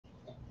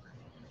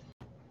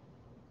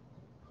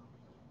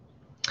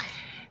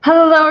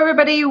Hello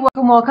everybody,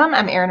 welcome.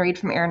 I'm Erin Reed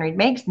from Erin Reed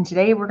Makes, and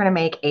today we're going to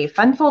make a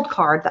fun fold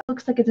card that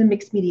looks like it's a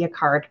mixed media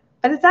card,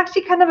 but it's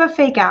actually kind of a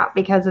fake out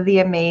because of the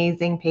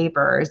amazing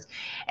papers.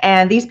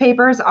 And these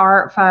papers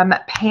are from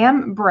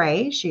Pam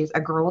Bray. She's a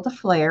girl with a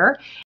flair,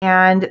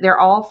 and they're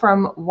all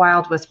from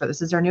Wild Whisper.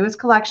 This is our newest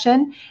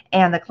collection,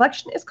 and the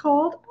collection is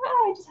called,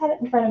 I just had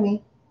it in front of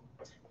me,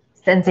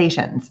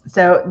 Sensations.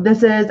 So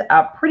this is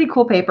a pretty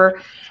cool paper,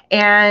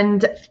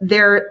 and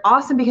they're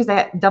awesome because they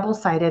have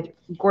double-sided,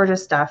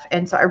 gorgeous stuff.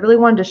 And so I really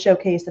wanted to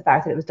showcase the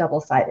fact that it was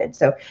double-sided.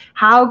 So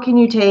how can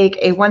you take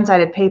a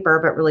one-sided paper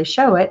but really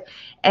show it?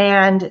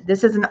 And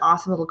this is an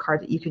awesome little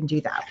card that you can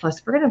do that.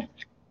 Plus, we're going to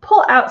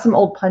pull out some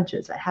old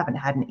punches I haven't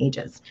had in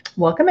ages.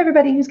 Welcome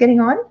everybody who's getting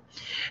on.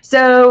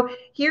 So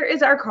here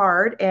is our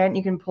card, and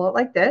you can pull it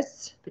like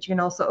this, but you can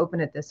also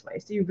open it this way.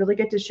 So you really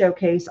get to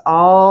showcase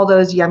all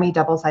those yummy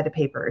double-sided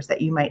papers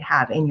that you might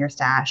have in your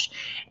stash.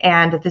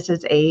 And this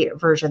is a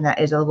version that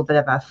is a little bit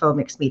of a faux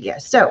mixed media.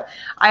 So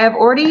I have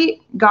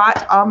already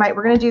got all my,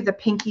 we're going to do the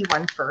pinky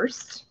one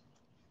first.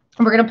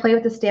 We're going to play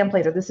with the stamp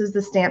later. This is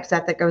the stamp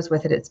set that goes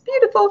with it. It's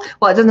beautiful.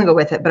 Well, it doesn't go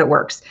with it, but it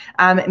works.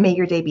 May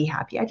your day be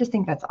happy. I just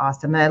think that's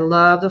awesome. I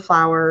love the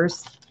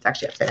flowers. It's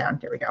actually upside down.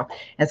 Here we go. And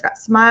it's got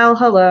smile,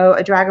 hello,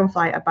 a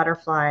dragonfly, a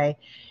butterfly,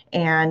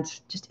 and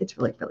just it's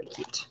really, really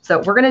cute. So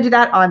we're going to do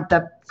that on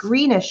the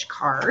greenish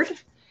card,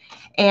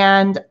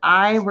 and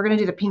we're going to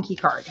do the pinky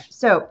card.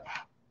 So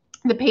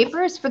the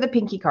papers for the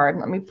pinky card,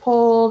 let me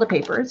pull the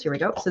papers. Here we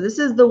go. So this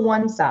is the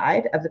one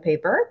side of the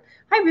paper.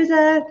 Hi,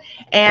 Riza.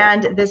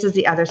 And this is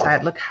the other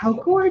side. Look how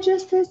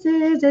gorgeous this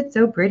is. It's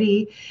so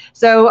pretty.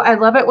 So I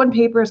love it when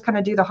papers kind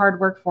of do the hard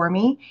work for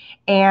me.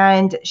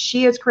 And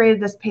she has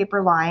created this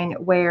paper line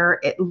where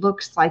it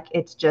looks like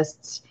it's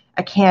just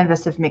a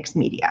canvas of mixed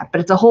media, but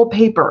it's a whole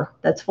paper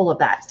that's full of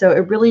that. So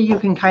it really, you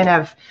can kind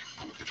of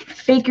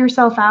fake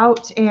yourself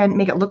out and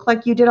make it look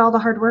like you did all the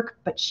hard work,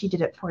 but she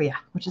did it for you,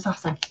 which is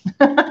awesome.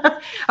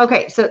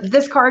 Okay, so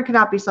this card could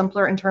not be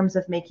simpler in terms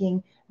of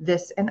making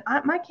this, and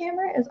my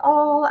camera is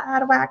all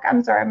out of whack.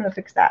 I'm sorry, I'm going to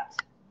fix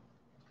that.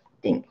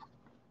 Ding.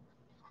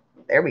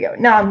 There we go.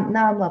 Now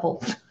I'm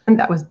level.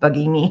 That was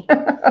bugging me.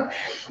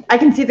 I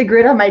can see the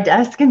grid on my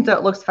desk, and so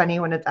it looks funny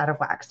when it's out of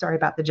whack. Sorry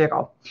about the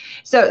jiggle.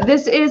 So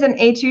this is an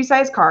A2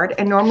 size card,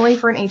 and normally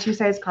for an A2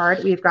 size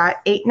card, we've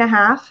got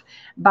 8.5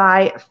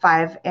 by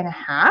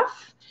 5.5,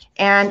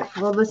 and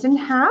we'll this in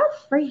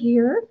half right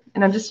here.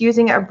 And I'm just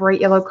using a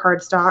bright yellow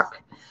cardstock.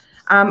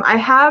 I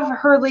have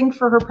her link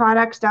for her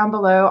products down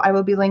below. I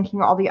will be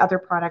linking all the other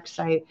products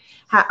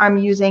I'm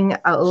using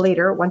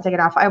later once I get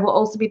off. I will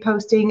also be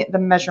posting the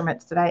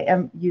measurements that I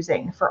am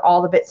using for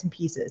all the bits and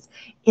pieces.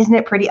 Isn't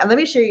it pretty? Let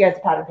me show you guys the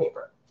pattern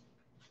paper.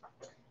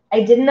 I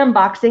did an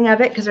unboxing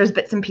of it because there's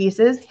bits and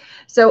pieces.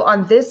 So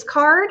on this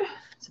card,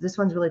 so this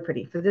one's really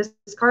pretty. For this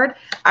card,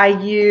 I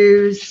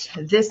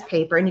used this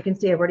paper, and you can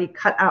see I've already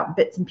cut out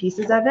bits and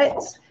pieces of it.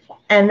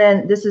 And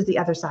then this is the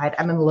other side.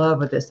 I'm in love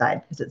with this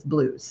side because it's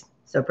blues.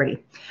 So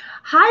pretty.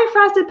 Hi,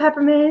 Frosted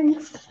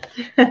Peppermints.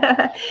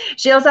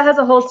 She also has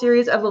a whole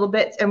series of little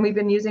bits, and I've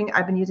been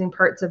using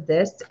parts of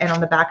this. And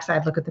on the back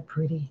side, look at the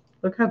pretty.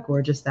 Look how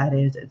gorgeous that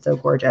is. It's so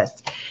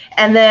gorgeous.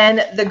 And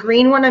then the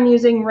green one I'm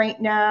using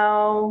right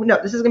now. No,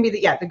 this is going to be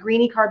the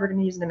greeny card we're going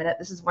to use in a minute.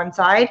 This is one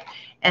side,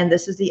 and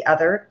this is the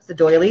other, the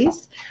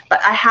doilies.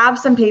 But I have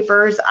some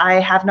papers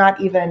I have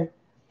not even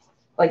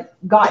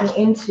gotten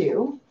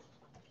into.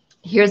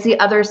 Here's the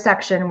other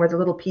section where the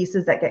little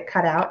pieces that get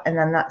cut out, and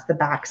then that's the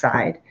back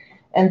side.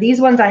 And these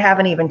ones I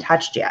haven't even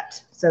touched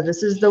yet. So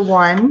this is the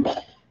one,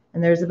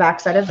 and there's the back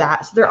side of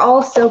that. So they're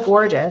all so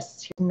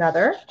gorgeous. Here's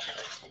another.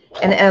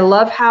 And I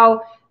love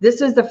how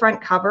this is the front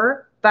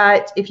cover,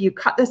 but if you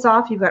cut this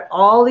off, you've got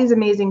all these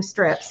amazing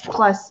strips,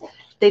 plus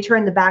they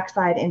turn the back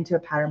side into a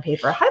pattern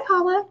paper. Hi,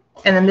 Paula.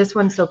 And then this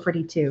one's so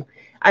pretty too.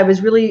 I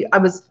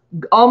was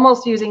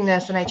almost using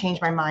this, and I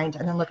changed my mind.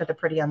 And then look at the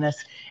pretty on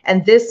this.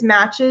 And this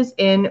matches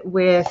in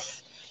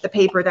with the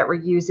paper that we're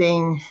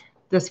using,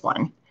 this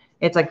one.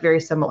 It's like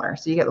very similar.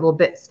 So you get little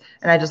bits,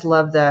 and I just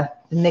love the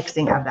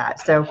mixing of that.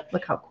 So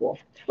look how cool.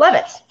 Love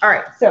it. All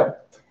right, so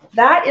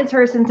that is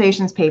her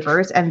Sensations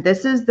papers, and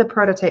this is the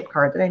prototype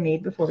card that I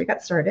made before we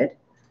got started.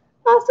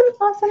 Awesome,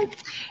 awesome.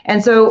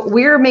 And so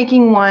we're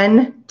making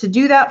one to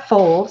do that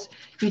fold.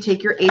 You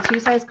take your A2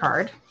 size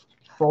card,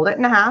 fold it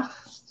in half.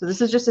 So this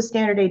is just a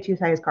standard A2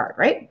 size card,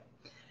 right?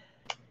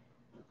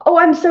 Oh,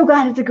 I'm so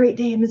glad it's a great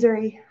day in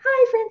Missouri.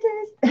 Hi,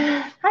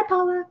 Francis. Hi,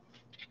 Paula.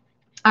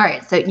 All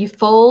right, so you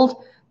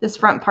fold this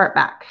front part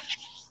back.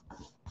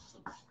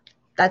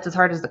 That's as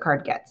hard as the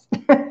card gets.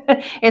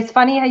 It's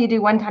funny how you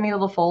do one tiny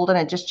little fold and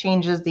it just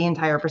changes the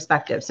entire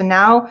perspective. So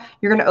now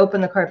you're going to open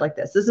the card like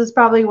this. This is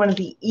probably one of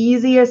the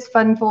easiest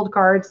fun fold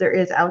cards there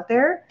is out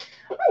there.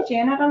 Hi,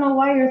 Jan. I don't know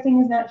why your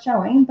thing is not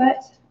showing,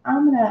 but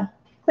I'm going to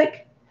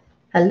click.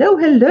 Hello,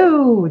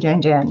 hello,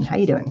 Jan. How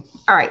you doing?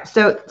 All right,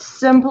 so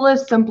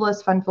simplest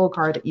fun fold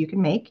card that you can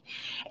make.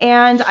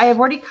 And I have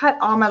already cut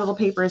all my little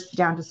papers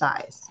down to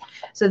size.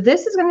 So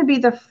this is going to be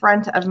the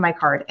front of my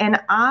card, and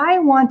I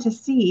want to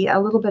see a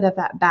little bit of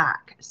that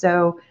back.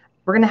 So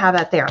we're going to have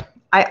that there.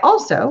 I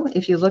also,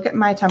 if you look at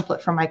my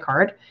template for my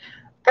card,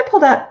 I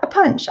pulled out a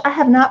punch. I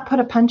have not put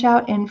a punch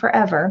out in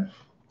forever.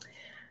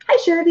 Hi,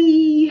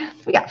 Shirley.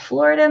 We got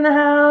Florida in the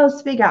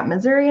house. We got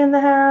Missouri in the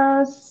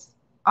house.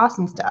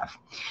 Awesome stuff.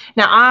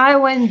 Now, I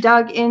went and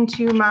dug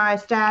into my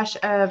stash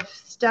of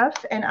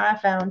stuff, and I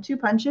found 2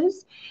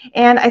 punches.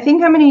 And I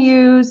think I'm going to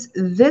use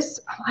this.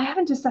 Oh, I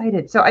haven't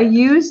decided. So I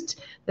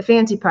used the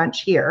fancy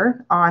punch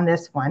here on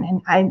this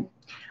one, and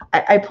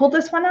I pulled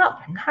this one out.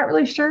 I'm not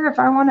really sure if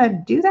I want to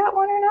do that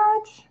one or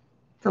not.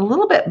 It's a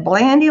little bit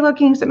blandy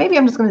looking, so maybe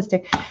I'm just going to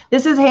stick.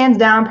 This is hands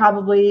down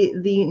probably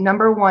the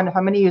 #1. If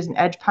I'm going to use an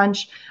edge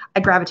punch, I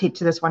gravitate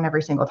to this one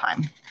every single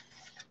time.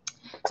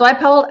 So I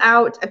pulled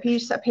out a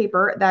piece of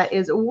paper that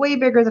is way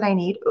bigger than I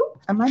need. Ooh,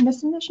 am I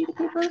missing a sheet of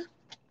paper?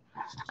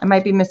 I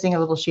might be missing a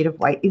little sheet of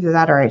white. Either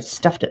that or I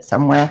stuffed it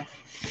somewhere.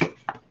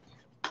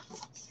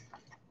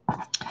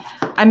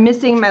 I'm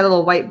missing my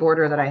little white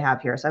border that I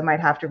have here, so I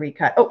might have to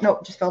recut. Oh, no,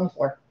 it just fell on the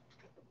floor.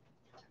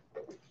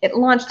 It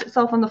launched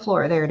itself on the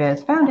floor. There it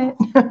is. Found it.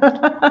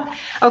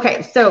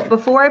 Okay, so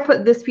before I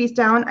put this piece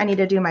down, I need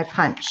to do my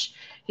punch.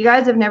 You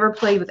guys have never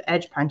played with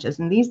edge punches,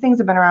 and these things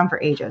have been around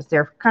for ages.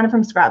 They're kind of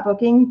from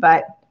scrapbooking,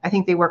 but I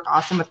think they work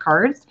awesome with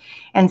cards.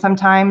 And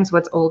sometimes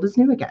what's old is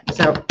new again.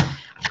 So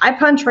I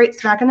punch right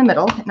smack in the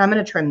middle, and I'm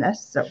going to trim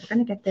this. So we're going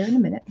to get there in a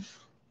minute.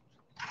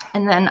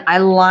 And then I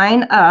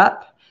line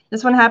up.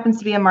 This one happens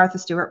to be a Martha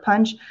Stewart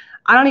punch.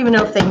 I don't even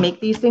know if they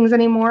make these things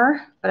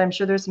anymore, but I'm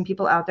sure there's some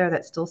people out there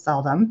that still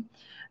sell them.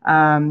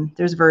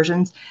 There's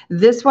versions.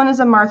 This one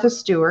is a Martha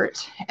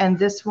Stewart, and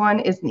this one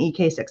is an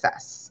EK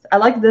Success. I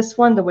like this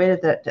one, the way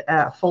that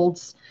it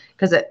folds,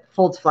 because it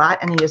folds flat,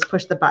 and you just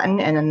push the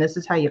button, and then this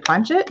is how you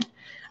punch it.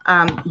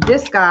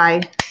 This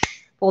guy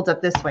folds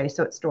up this way,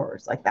 so it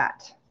stores like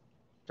that.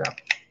 So,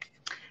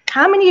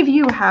 how many of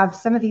you have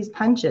some of these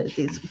punches,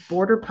 these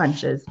border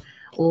punches,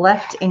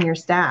 left in your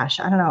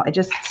stash? I don't know.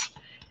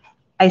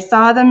 I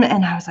saw them,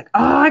 and I was like,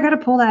 oh, I got to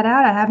pull that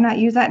out. I have not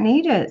used that in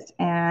ages,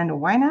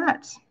 and why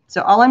not?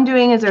 So all I'm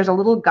doing is there's a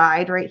little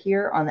guide right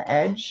here on the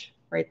edge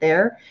right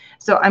there.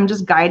 So I'm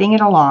just guiding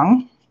it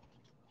along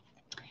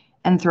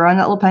and throwing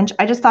that little punch.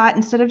 I just thought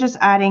instead of just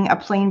adding a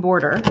plain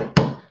border,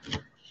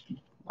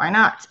 why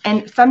not?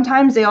 And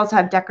sometimes they also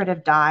have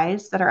decorative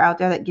dies that are out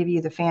there that give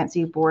you the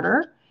fancy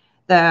border.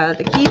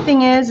 The key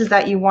thing is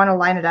that you want to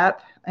line it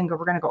up and go,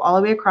 we're going to go all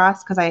the way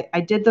across, because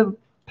I did the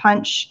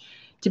punch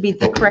to be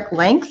the correct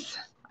length.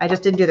 I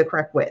just didn't do the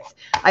correct width.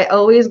 I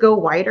always go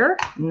wider,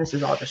 and this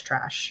is all just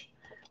trash,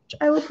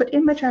 I will put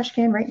in my trash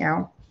can right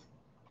now.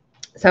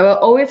 So I'll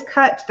always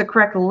cut the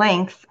correct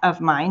length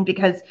of mine,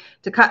 because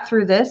to cut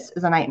through this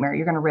is a nightmare.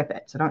 You're going to rip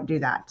it, so don't do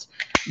that.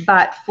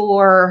 But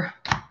for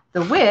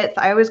the width,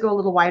 I always go a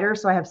little wider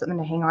so I have something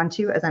to hang on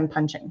to as I'm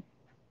punching.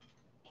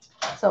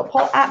 So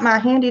pull out my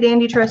handy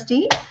dandy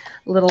trusty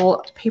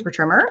little paper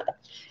trimmer,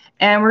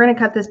 and we're going to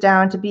cut this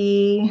down to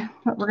be,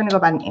 we're going to go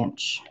about 1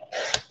 inch.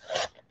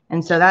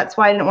 And so that's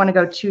why I didn't want to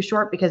go too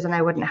short, because then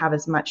I wouldn't have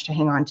as much to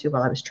hang on to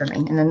while I was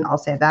trimming. And then I'll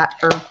save that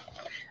for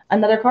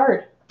another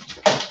card.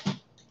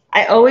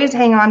 I always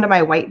hang on to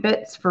my white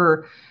bits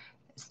for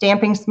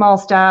stamping small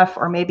stuff,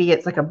 or maybe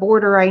it's like a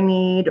border I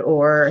need,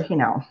 or, you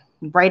know,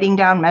 writing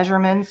down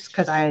measurements,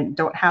 because I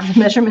don't have the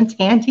measurements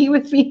handy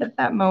with me at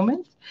that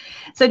moment.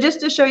 So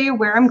just to show you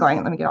where I'm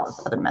going, let me get all this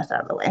other mess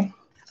out of the way.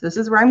 So this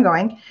is where I'm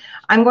going.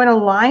 I'm going to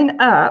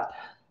line up.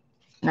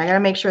 And I got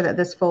to make sure that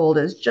this fold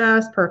is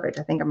just perfect.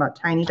 I think I'm a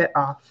tiny bit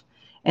off,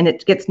 and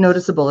it gets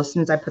noticeable as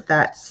soon as I put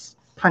that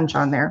punch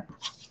on there.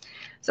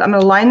 So I'm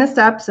going to line this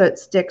up so it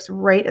sticks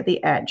right at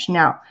the edge.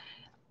 Now,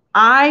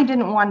 I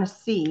didn't want to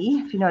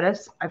see, if you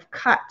notice, I've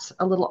cut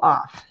a little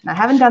off. And I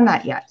haven't done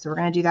that yet, so we're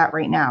going to do that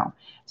right now.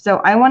 So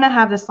I want to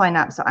have this line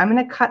up. So I'm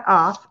going to cut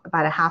off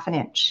about 1/2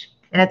 inch.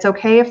 And it's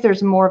okay if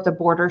there's more of the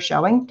border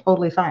showing,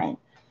 totally fine.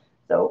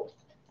 So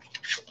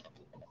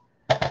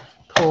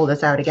pull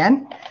this out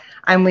again.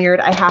 I'm weird.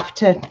 I have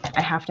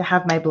to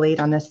have my blade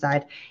on this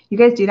side. You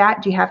guys do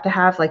that? Do you have to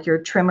have like your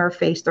trimmer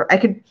face? I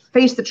could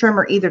face the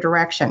trimmer either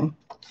direction,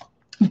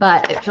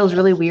 but it feels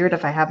really weird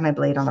if I have my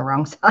blade on the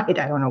wrong side.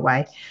 I don't know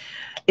why.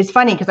 It's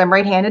funny because I'm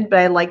right-handed, but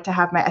I like to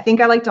have I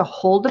think I like to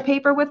hold the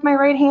paper with my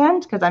right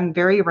hand, because I'm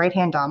very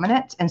right-hand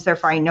dominant, and so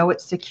therefore I know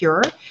it's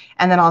secure,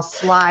 and then I'll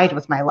slide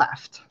with my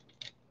left.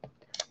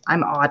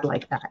 I'm odd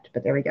like that,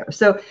 but there we go.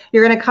 So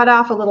you're going to cut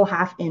off a little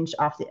 1/2 inch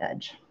off the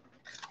edge.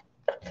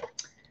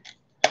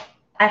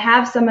 I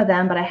have some of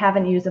them, but I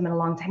haven't used them in a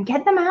long time.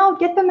 Get them out.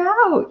 Get them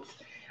out.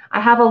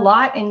 I have a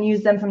lot and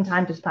use them from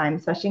time to time,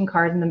 especially in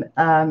card in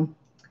the,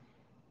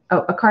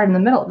 a card in the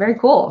middle. Very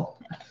cool.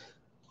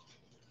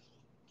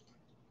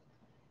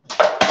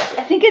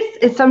 I think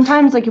it's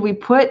sometimes like if we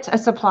put a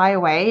supply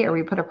away, or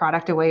we put a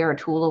product away, or a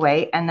tool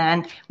away, and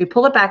then we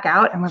pull it back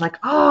out and we're like,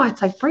 oh,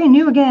 it's like brand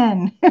new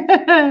again.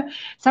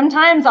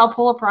 Sometimes I'll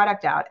pull a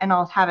product out and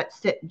I'll have it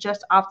sit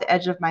just off the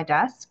edge of my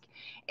desk.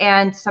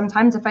 And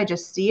sometimes if I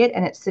just see it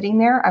and it's sitting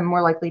there, I'm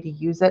more likely to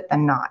use it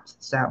than not.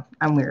 So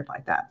I'm weird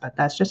like that, but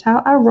that's just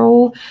how I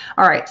roll.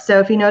 All right. So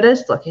if you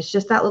notice, look, it's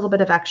just that little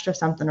bit of extra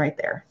something right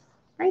there.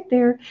 right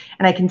there.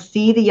 And I can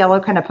see the yellow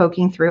kind of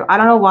poking through. I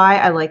don't know why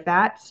I like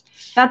that.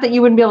 Not that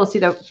you wouldn't be able to see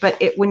that,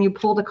 but when you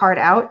pull the card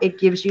out, it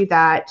gives you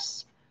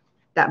that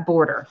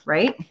border,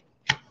 right?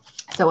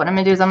 So what I'm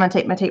gonna do is I'm gonna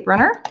take my tape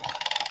runner,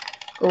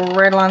 go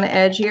right along the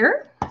edge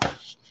here.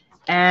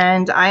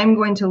 And I'm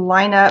going to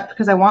line up,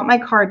 because I want my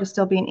card to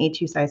still be an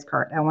A2 size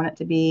card. I want it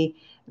to be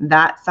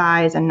that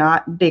size and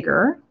not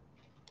bigger.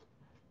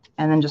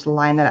 And then just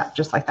line that up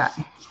just like that.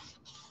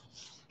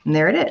 And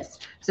there it is.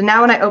 So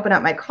now when I open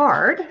up my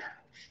card,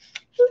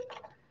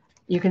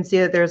 you can see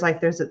that there's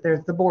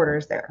the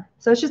borders there.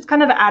 So it's just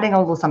kind of adding a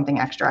little something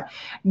extra.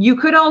 You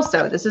could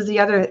also, this is the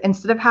other,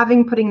 instead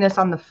of putting this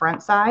on the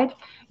front side,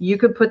 you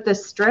could put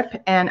this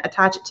strip and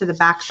attach it to the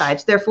back side.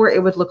 So therefore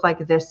it would look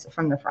like this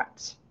from the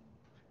front.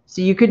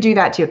 So you could do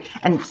that too.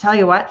 And tell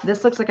you what,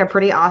 this looks like a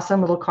pretty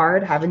awesome little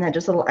card, having that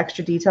just a little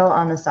extra detail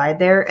on the side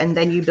there. And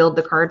then you build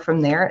the card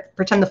from there.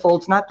 Pretend the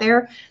fold's not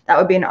there. That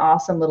would be an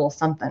awesome little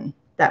something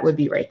that would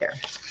be right there.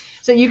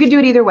 So you could do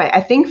it either way.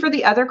 I think for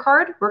the other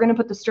card, we're going to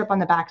put the strip on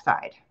the back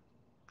side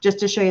just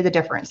to show you the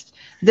difference.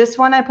 This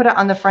one, I put it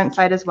on the front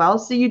side as well.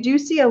 So you do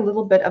see a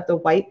little bit of the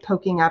white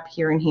poking up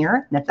here and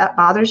here. And if that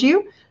bothers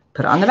you,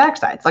 put it on the back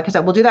side. So like I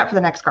said, we'll do that for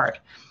the next card.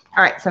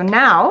 All right, so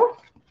now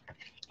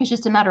it's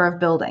just a matter of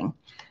building.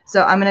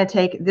 So I'm going to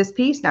take this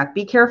piece. Now,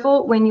 be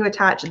careful when you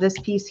attach this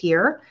piece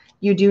here.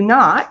 You do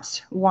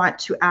not want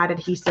to add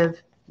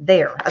adhesive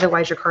there.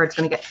 Otherwise, your card's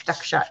going to get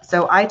stuck shut.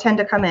 So I tend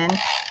to come in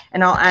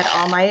and I'll add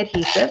all my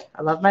adhesive.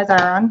 I love my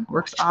Xyron.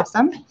 Works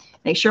awesome.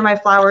 Make sure my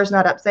flower is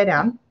not upside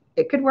down.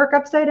 It could work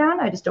upside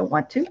down. I just don't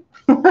want to.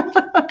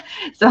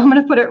 So I'm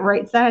going to put it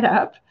right side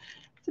up.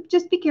 So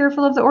just be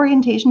careful of the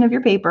orientation of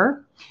your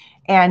paper.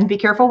 And be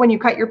careful when you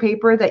cut your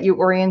paper that you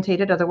orientate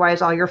it.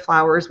 Otherwise, all your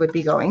flowers would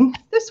be going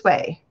this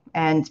way.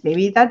 And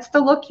maybe that's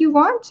the look you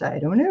want. I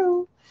don't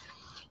know.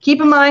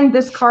 Keep in mind,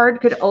 this card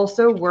could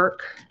also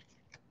work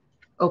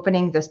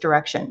opening this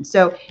direction.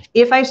 So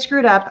if I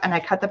screwed up and I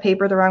cut the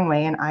paper the wrong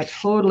way and I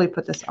totally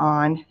put this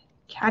on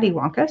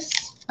cattywampus,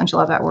 don't you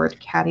love that word,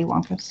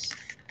 cattywampus?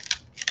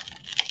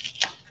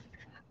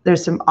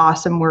 There's some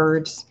awesome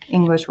words,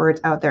 English words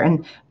out there,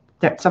 and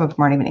some of them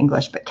aren't even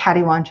English, but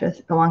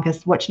cattywampus,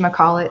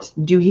 whatchamacallit,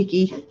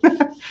 doohickey,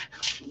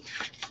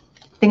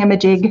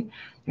 thingamajig.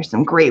 There's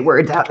some great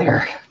words out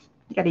there.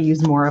 You got to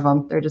use more of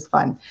them. They're just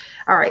fun.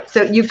 All right,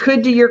 so you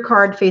could do your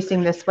card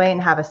facing this way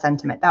and have a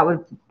sentiment. That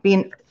would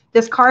be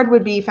this card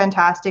would be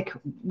fantastic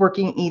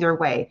working either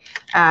way,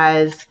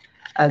 as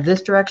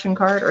this direction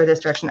card or this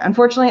direction.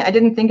 Unfortunately, I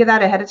didn't think of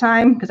that ahead of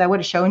time because I would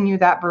have shown you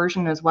that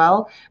version as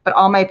well. But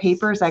all my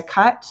papers I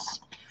cut,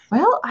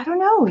 well, I don't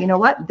know. You know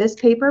what? This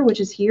paper, which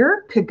is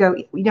here, could go,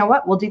 you know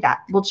what? We'll do that.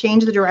 We'll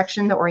change the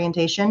direction, the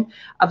orientation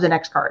of the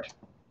next card.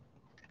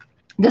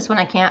 This one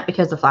I can't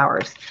because the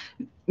flowers,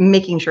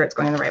 making sure it's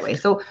going the right way.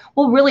 So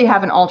we'll really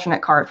have an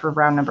alternate card for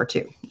round number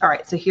 2. All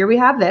right, so here we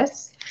have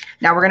this.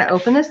 Now we're going to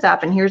open this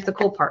up, and here's the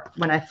cool part.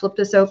 When I flip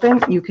this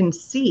open, you can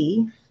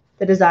see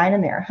the design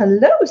in there.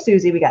 Hello,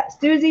 Susie. We got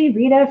Susie,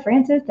 Rita,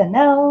 Francis,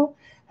 Danelle.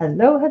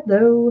 Hello,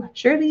 hello.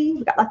 Shirley.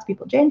 We got lots of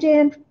people.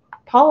 Jan,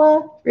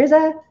 Paula,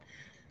 Riza,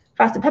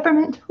 Frosted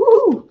Peppermint.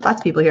 Woo! Lots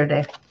of people here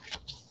today.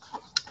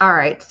 All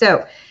right,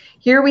 so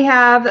here we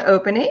have the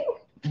opening.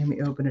 Let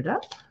me open it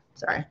up.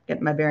 Sorry,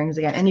 getting my bearings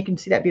again. And you can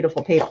see that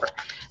beautiful paper.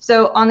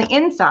 So on the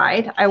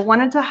inside, I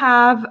wanted to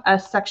have a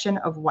section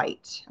of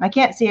white. And I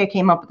can't see I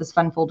came up with this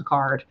fun fold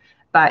card,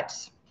 but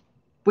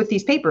with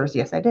these papers,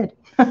 yes, I did.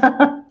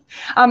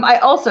 I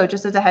also,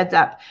 just as a heads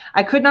up,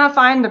 I could not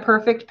find the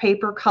perfect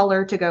paper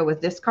color to go with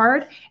this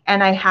card.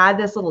 And I had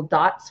this little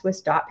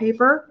Swiss dot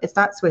paper. It's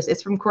not Swiss,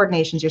 it's from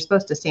Coordinations. You're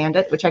supposed to sand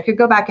it, which I could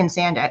go back and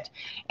sand it.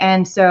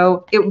 And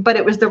so, but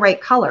it was the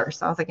right color.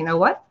 So I was like, you know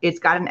what? It's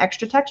got an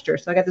extra texture.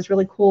 So I got this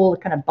really cool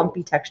kind of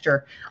bumpy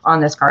texture on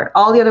this card.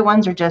 All the other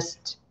ones are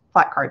just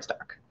flat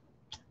cardstock.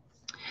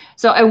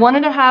 So I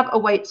wanted to have a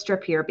white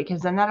strip here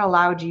because then that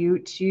allowed you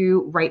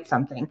to write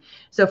something.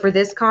 So for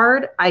this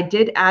card, I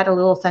did add a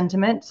little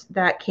sentiment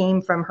that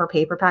came from her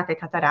paper pack. I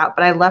cut that out,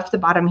 but I left the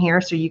bottom here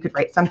so you could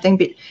write something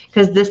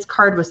because this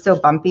card was so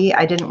bumpy.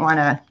 I didn't want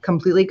to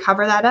completely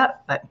cover that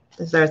up, but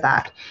there's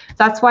that.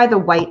 That's why the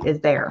white is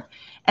there.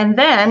 And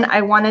then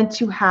I wanted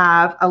to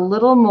have a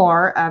little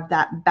more of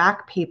that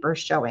back paper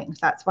showing. So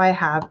that's why I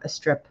have a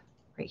strip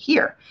right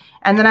here.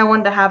 And then I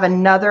wanted to have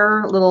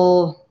another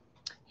little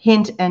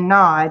hint and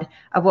nod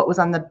of what was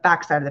on the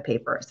back side of the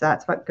paper. So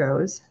that's what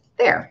goes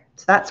there.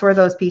 So that's where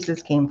those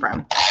pieces came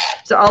from.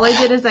 So all I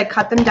did is I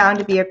cut them down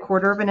to be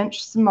 1/4 of an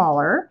inch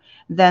smaller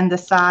than the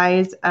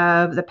size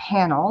of the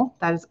panel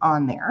that is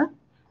on there.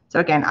 So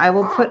again, I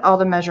will put all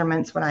the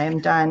measurements when I am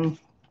done.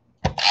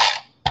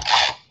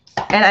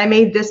 And I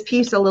made this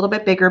piece a little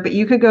bit bigger, but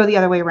you could go the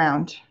other way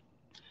around.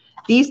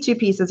 These 2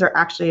 pieces are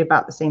actually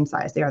about the same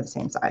size. They are the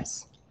same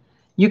size.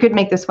 You could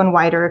make this one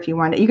wider if you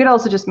wanted. You could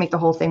also just make the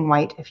whole thing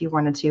white if you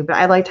wanted to, but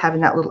I liked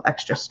having that little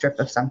extra strip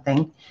of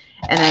something.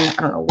 And then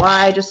I don't know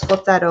why I just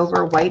flipped that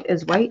over. White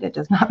is white. It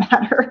does not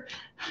matter.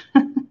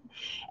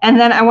 And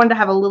then I wanted to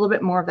have a little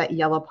bit more of that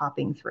yellow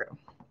popping through.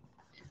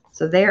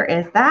 So there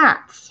is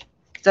that.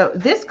 So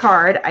this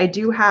card, I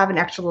do have an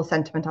extra little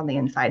sentiment on the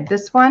inside.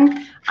 This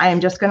one, I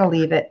am just going to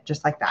leave it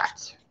just like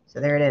that. So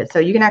there it is. So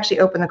you can actually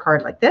open the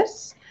card like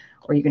this,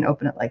 or you can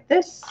open it like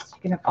this.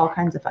 You can have all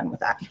kinds of fun with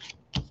that.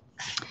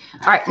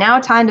 All right, now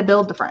time to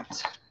build the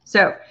front.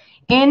 So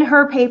in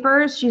her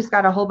papers, she's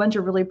got a whole bunch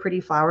of really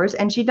pretty flowers,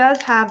 and she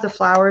does have the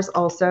flowers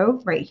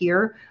also right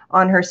here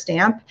on her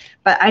stamp,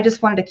 but I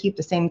just wanted to keep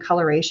the same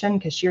coloration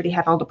because she already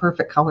had all the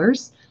perfect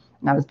colors,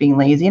 and I was being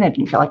lazy and I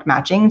didn't feel like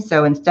matching.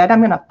 So instead I'm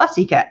going to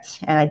fussy cut,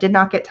 and I did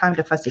not get time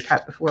to fussy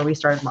cut before we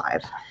started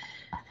live.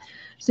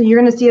 So you're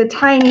going to see a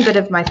tiny bit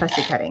of my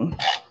fussy cutting.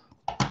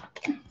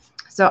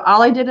 So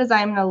all I did is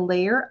I'm going to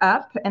layer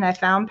up, and I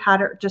found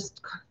pattern,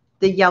 just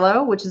the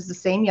yellow, which is the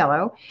same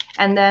yellow.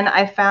 And then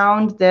I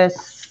found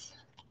this,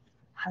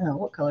 I don't know,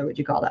 what color would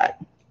you call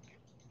that?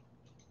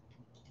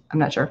 I'm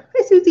not sure.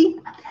 Hi, Susie.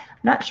 I'm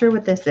not sure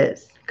what this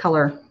is.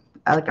 Color,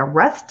 like a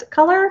rust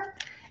color.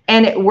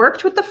 And it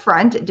worked with the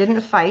front. It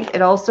didn't fight.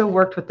 It also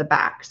worked with the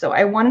back. So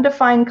I wanted to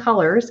find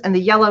colors, and the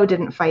yellow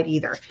didn't fight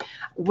either.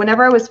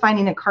 Whenever I was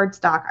finding a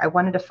cardstock, I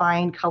wanted to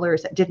find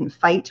colors that didn't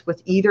fight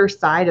with either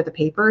side of the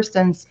paper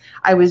since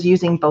I was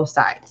using both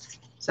sides.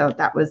 So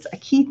that was a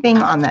key thing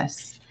on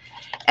this.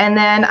 And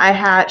then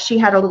she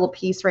had a little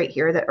piece right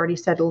here that already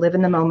said live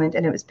in the moment,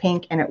 and it was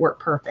pink, and it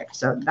worked perfect.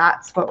 So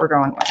that's what we're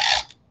going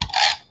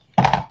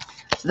with.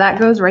 So that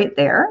goes right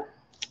there.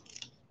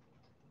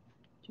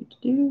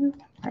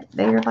 Right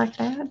there like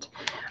that.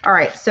 All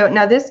right, so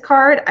now this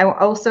card, I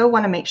also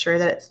want to make sure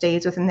that it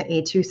stays within the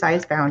A2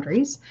 size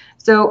boundaries.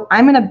 So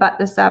I'm going to butt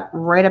this up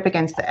right up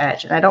against the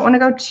edge, and I don't want to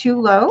go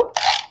too low.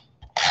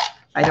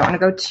 I don't want to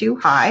go too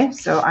high.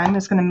 So I'm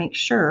just going to make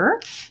sure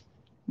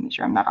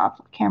I'm not off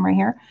the camera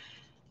here.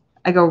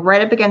 I go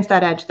right up against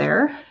that edge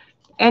there,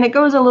 and it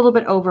goes a little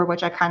bit over,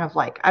 which I kind of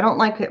like. I don't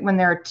like it when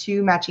they're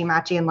too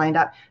matchy-matchy and lined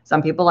up.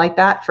 Some people like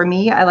that. For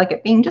me, I like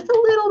it being just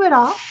a little bit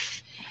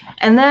off.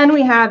 And then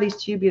we have these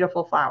two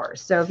beautiful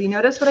flowers. So if you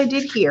notice what I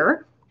did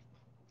here,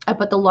 I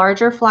put the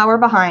larger flower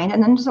behind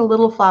and then just a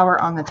little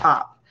flower on the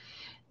top.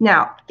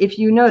 Now, if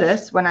you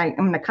notice, when I'm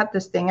going to cut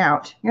this thing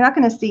out, you're not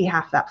going to see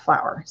half that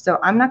flower. So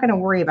I'm not going to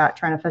worry about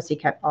trying to fussy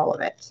cut all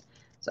of it.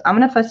 So I'm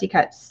going to fussy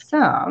cut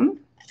some.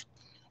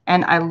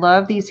 And I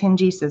love these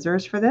hingy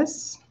scissors for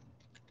this.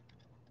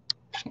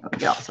 Let me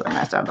get all sort of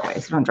messed out of the way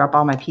so I don't drop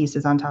all my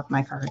pieces on top of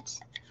my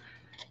cards.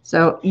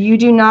 So you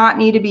do not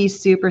need to be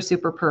super,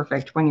 super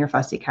perfect when you're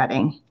fussy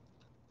cutting.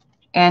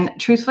 And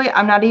truthfully,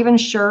 I'm not even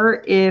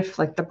sure if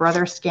like the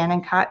Brother Scan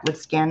and Cut would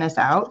scan this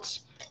out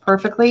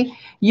perfectly.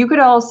 You could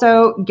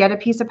also get a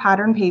piece of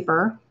pattern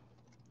paper,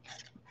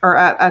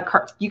 or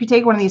you could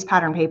take one of these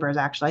pattern papers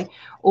actually,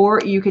 or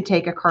you could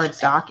take a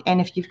cardstock.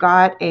 And if you've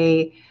got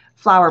a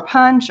flower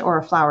punch or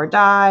a flower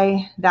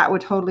die, that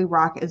would totally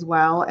rock as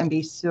well and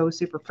be so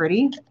super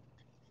pretty.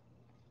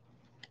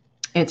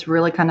 It's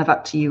really kind of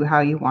up to you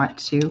how you want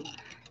to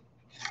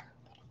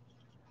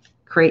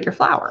create your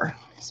flower.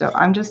 So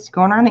I'm just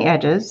going around the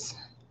edges.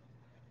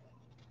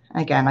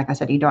 Again, like I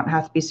said, you don't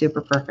have to be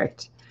super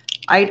perfect.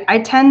 I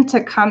tend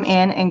to come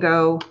in and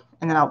go,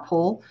 and then I'll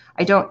pull.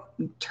 I don't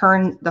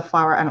turn the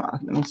flower. I don't know.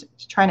 Let me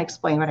try and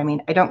explain what I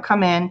mean. I don't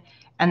come in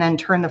and then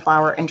turn the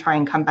flower and try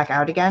and come back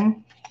out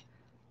again.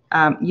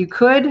 You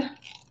could,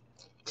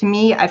 to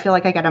me, I feel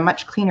like I get a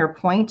much cleaner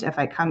point if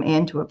I come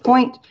into a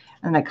point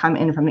and I come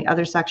in from the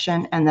other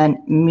section and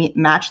then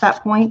match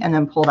that point and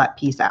then pull that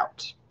piece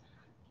out.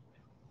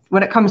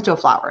 When it comes to a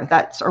flower,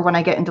 or when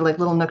I get into like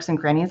little nooks and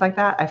crannies like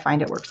that, I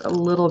find it works a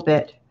little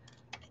bit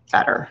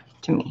better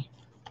to me.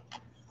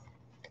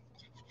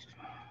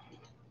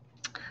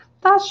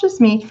 That's just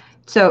me.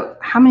 So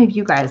how many of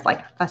you guys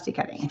like fussy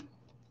cutting?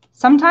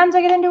 Sometimes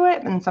I get into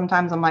it, and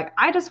sometimes I'm like,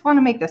 I just want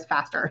to make this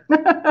faster.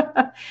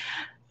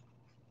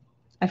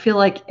 I feel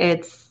like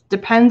it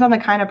depends on the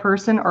kind of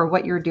person or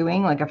what you're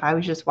doing. Like if I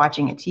was just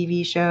watching a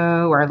TV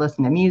show or I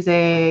listen to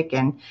music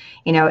and,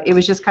 you know, it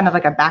was just kind of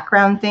like a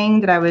background thing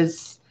that I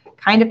was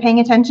kind of paying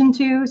attention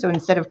to. So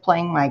instead of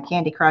playing my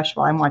Candy Crush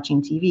while I'm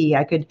watching TV,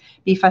 I could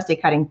be fussy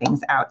cutting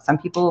things out. Some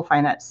people will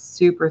find that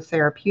super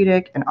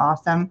therapeutic and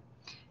awesome.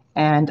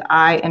 And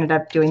I ended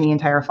up doing the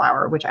entire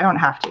flower, which I don't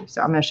have to.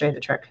 So I'm going to show you the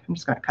trick. I'm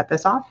just going to cut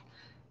this off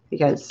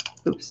because,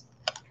 oops,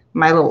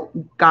 my little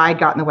guide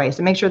got in the way.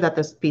 So make sure that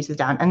this piece is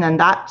down. And then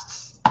that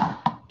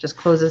just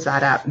closes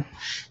that up.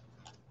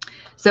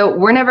 So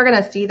we're never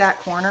going to see that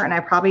corner. And I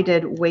probably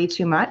did way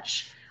too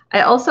much.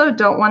 I also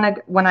don't want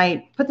to, when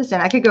I put this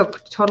in, I could go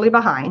totally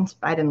behind,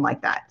 but I didn't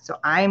like that. So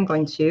I'm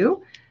going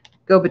to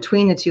go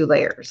between the two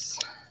layers.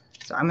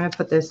 So I'm going to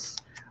put this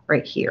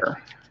right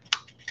here.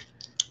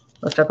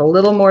 Lift up a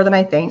little more than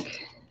I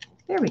think.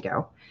 There we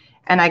go.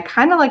 And I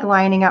kind of like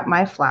lining up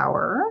my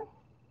flower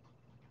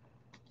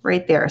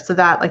right there. So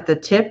that like the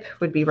tip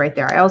would be right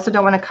there. I also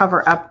don't want to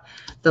cover up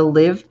the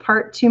live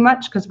part too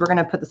much because we're going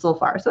to put this little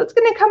flower. So it's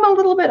going to come a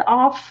little bit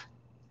off.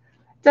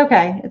 It's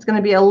okay. It's going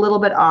to be a little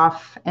bit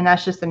off. And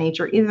that's just the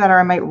nature. Either that or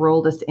I might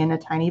roll this in a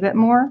tiny bit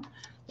more.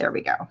 There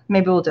we go.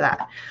 Maybe we'll do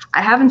that.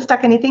 I haven't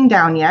stuck anything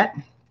down yet.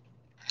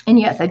 And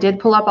yes, I did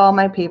pull up all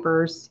my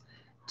papers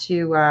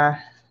to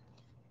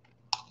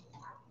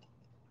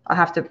I'll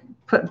have to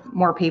put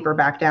more paper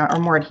back down or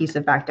more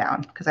adhesive back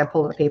down because I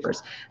pulled the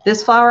papers.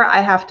 This flower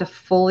I have to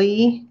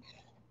fully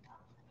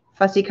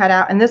fussy cut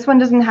out, and this one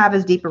doesn't have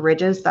as deep a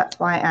ridges. That's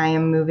why I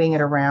am moving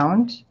it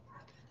around.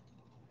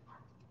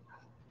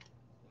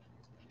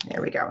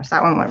 There we go. So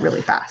that one went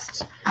really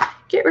fast.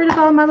 Get rid of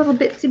all my little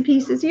bits and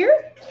pieces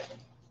here.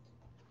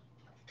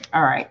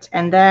 All right,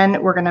 and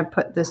then we're gonna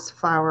put this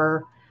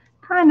flower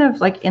kind of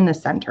like in the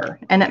center,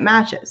 and it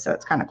matches, so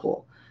it's kind of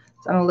cool.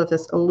 So I'm gonna lift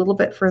this a little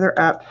bit further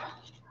up,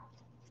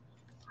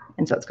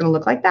 and so it's gonna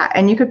look like that.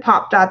 And you could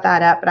pop dot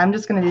that up, but I'm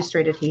just gonna do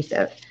straight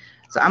adhesive.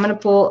 So I'm gonna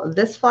pull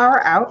this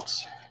flower out,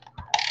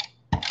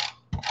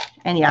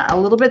 and yeah, a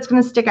little bit's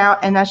gonna stick out,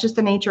 and that's just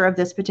the nature of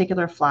this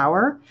particular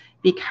flower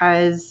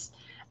because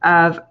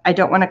I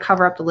don't want to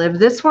cover up the lid.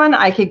 This one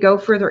I could go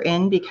further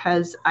in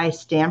because I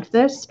stamped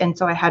this, and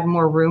so I had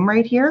more room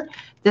right here.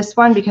 This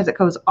one, because it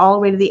goes all the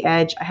way to the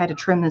edge, I had to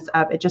trim this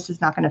up. It just is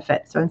not going to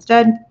fit. So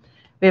instead,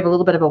 we have a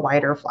little bit of a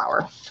wider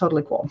flower.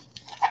 Totally cool.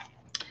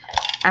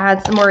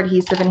 Add some more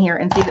adhesive in here,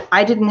 and see that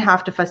I didn't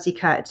have to fussy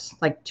cut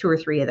like 2 or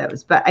 3 of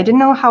those, but I didn't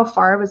know how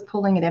far I was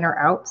pulling it in or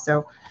out.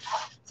 So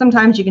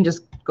sometimes you can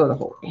just go the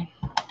whole way.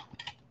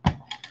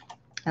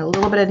 A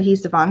little bit of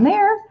adhesive on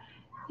there.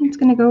 It's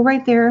going to go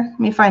right there. Let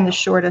me find the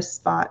shortest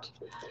spot.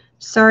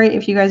 Sorry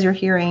if you guys are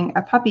hearing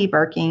a puppy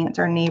barking. It's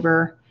our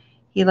neighbor.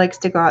 He likes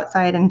to go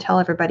outside and tell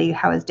everybody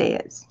how his day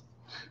is.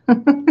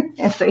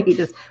 And so he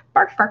just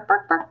bark, bark,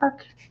 bark, bark,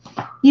 bark.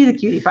 He's a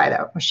cutie pie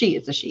though. Well, she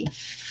is a she.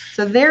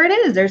 So there it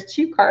is. There's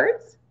 2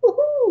 cards.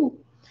 Woohoo!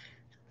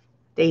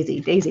 Daisy.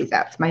 Daisy's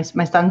out. My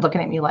son's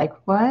looking at me like,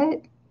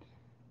 what?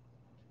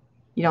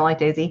 You don't like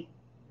Daisy?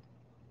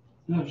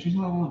 No, she's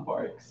not the one that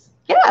barks.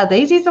 Yeah,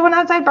 Daisy's the one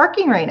outside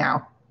barking right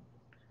now.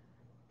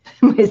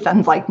 My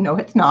son's like, no,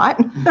 it's not.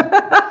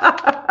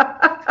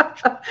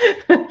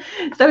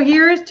 So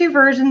here's 2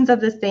 versions of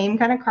the same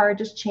kind of card,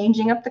 just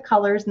changing up the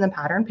colors and the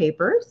pattern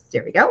papers.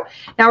 There we go.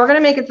 Now we're going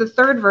to make it the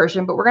 3rd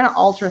version, but we're going to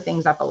alter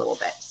things up a little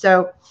bit.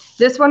 So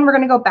this one, we're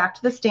going to go back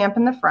to the stamp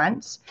in the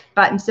front,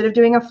 but instead of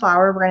doing a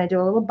flower, we're going to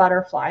do a little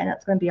butterfly, and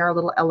that's going to be our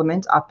little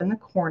element up in the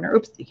corner.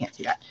 Oops, you can't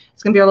see that.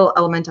 It's going to be a little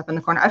element up in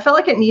the corner. I felt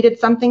like it needed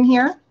something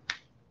here.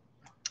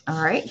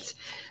 All right.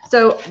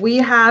 So we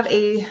have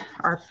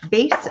our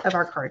base of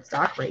our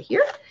cardstock right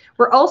here.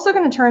 We're also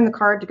going to turn the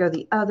card to go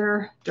the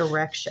other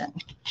direction.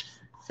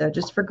 So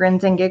just for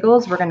grins and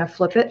giggles, we're going to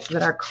flip it so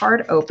that our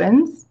card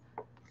opens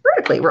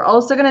vertically. We're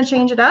also going to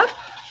change it up.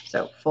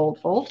 So fold,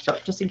 fold. So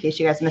just in case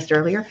you guys missed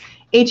earlier,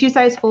 A2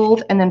 size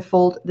fold, and then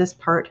fold this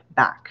part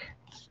back.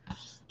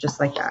 Just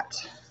like that,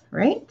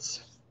 right?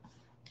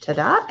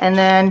 Ta-da. And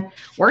then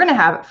we're going to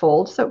have it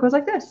fold so it goes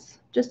like this,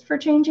 just for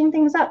changing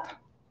things up.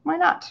 Why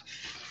not?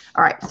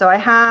 All right, so I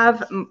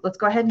have, let's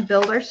go ahead and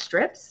build our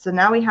strips. So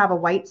now we have a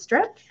white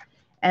strip,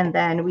 and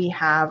then we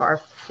have our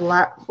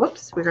flat,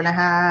 whoops, we're gonna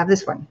have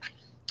this one.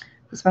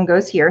 This one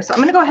goes here. So I'm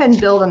gonna go ahead and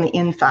build on the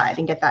inside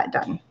and get that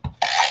done.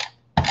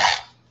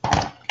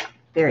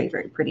 Very,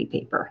 very pretty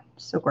paper,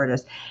 so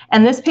gorgeous.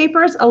 And this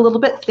paper is a little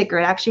bit thicker.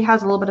 It actually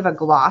has a little bit of a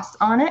gloss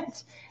on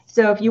it.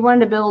 So if you wanted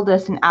to build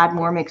this and add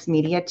more mixed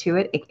media to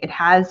it, it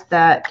has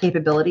the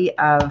capability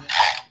of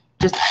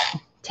just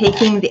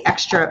taking the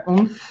extra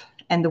oomph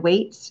and the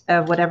weight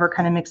of whatever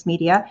kind of mixed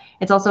media.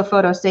 It's also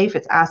photo safe,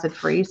 it's acid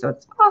free, so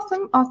it's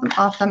awesome, awesome,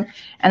 awesome.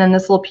 And then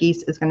this little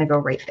piece is gonna go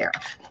right there.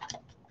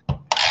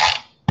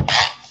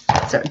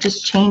 So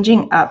just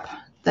changing up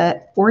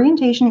the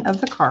orientation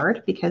of the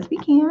card because we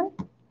can.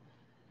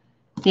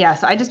 Yeah,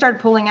 so I just started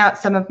pulling out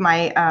some of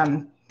my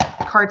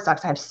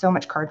cardstocks. I have so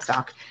much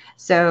cardstock.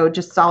 So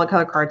just solid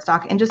color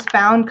cardstock, and just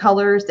found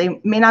colors.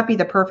 They may not be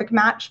the perfect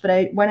match, but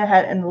I went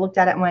ahead and looked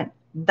at it and went,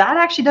 that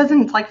actually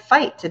doesn't like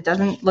fight. It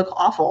doesn't look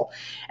awful.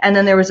 And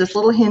then there was this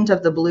little hint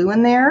of the blue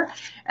in there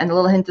and a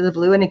little hint of the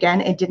blue. And again,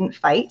 it didn't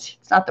fight.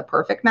 It's not the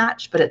perfect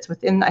match, but it's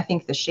within, I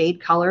think, the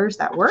shade colors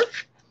that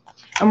work.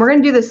 And we're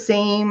going to do the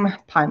same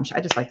punch.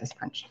 I just like this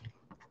punch.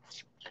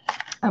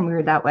 I'm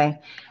weird that way.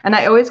 And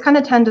I always kind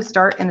of tend to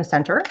start in the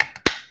center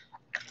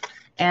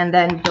and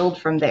then build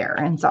from there.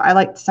 And so I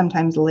like to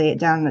sometimes lay it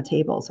down on the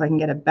table so I can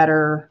get a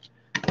better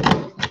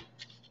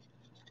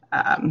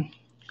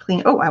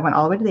clean. Oh, I went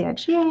all the way to the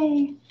edge.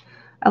 Yay.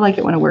 I like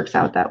it when it works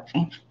out that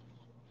way.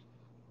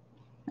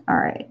 All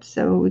right,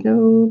 so we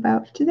go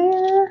about to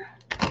there.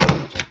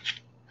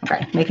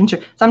 Okay, making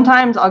sure.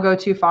 Sometimes I'll go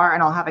too far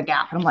and I'll have a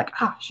gap and I'm like,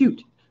 ah,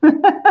 shoot.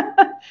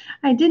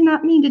 I did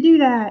not mean to do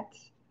that.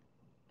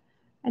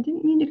 I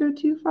didn't mean to go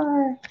too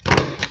far.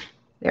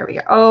 There we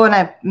go. Oh, and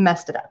I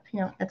messed it up.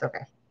 You know, it's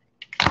okay.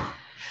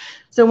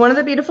 So one of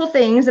the beautiful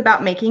things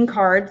about making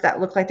cards that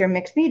look like they're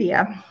mixed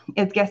media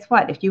is, guess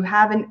what? If you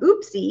have an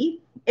oopsie,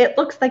 it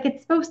looks like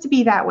it's supposed to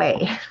be that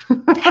way.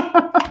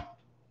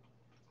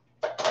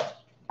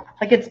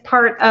 Like it's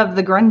part of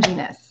the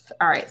grunginess.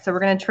 All right, so we're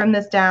going to trim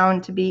this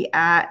down to be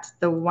at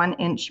the 1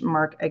 inch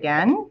mark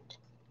again.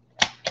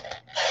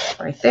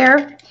 Right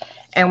there.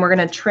 And we're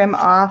going to trim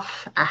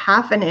off a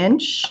 1/2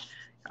 inch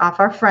off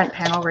our front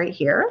panel right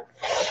here.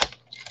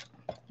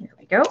 There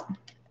we go.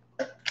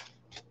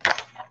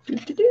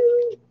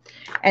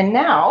 And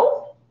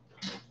now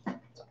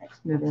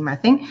moving my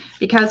thing,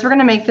 because we're going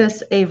to make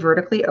this a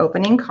vertically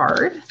opening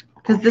card,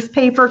 because this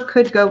paper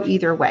could go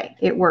either way.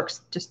 It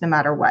works just no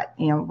matter what.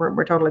 You know,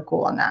 we're totally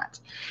cool on that.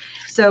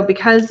 So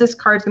because this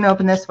card's going to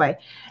open this way,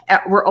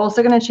 we're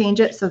also going to change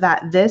it so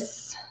that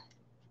this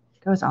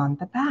goes on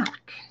the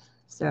back.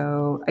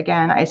 So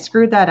again, I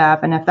screwed that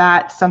up, and if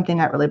that's something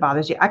that really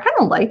bothers you, I kind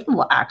of like the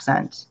little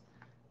accent.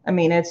 I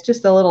mean, it's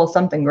just a little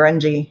something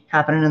grungy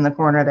happening in the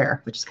corner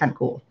there, which is kind of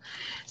cool.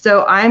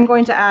 So I'm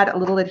going to add a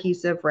little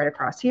adhesive right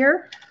across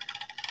here,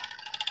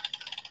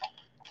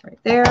 right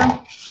there.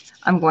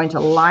 I'm going to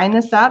line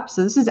this up.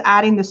 So this is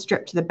adding the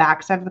strip to the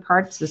back side of the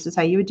card. So this is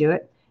how you would do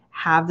it.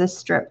 Have this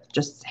strip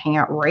just hang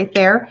out right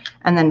there,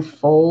 and then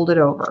fold it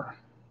over.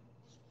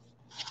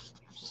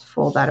 Just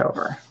fold that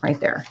over right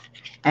there.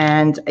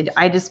 And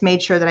I just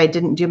made sure that I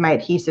didn't do my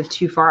adhesive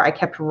too far. I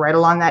kept right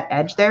along that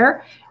edge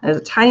there. There's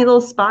a tiny little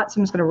spot, so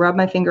I'm just going to rub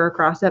my finger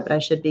across it, but I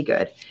should be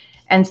good.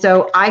 And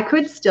so I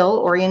could still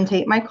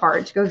orientate my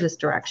card to go this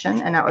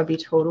direction, and that would be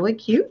totally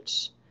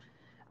cute.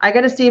 I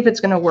got to see if it's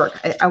going to work.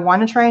 I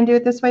want to try and do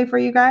it this way for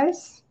you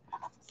guys.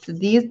 So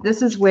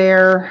this is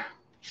where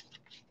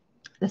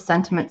the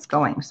sentiment's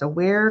going. So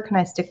where can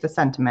I stick the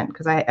sentiment?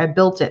 Because I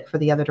built it for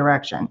the other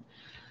direction.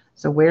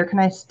 So where can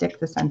I stick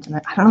the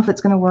sentiment? I don't know if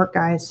it's going to work,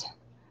 guys.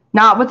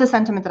 Not with the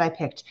sentiment that I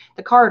picked.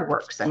 The card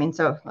works. I mean,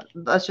 so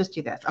let's just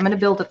do this. I'm going to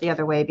build it the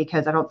other way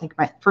because I don't think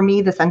for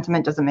me, the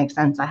sentiment doesn't make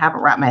sense. I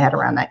haven't wrapped my head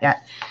around that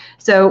yet.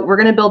 So we're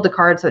going to build the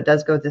card so it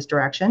does go this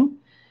direction.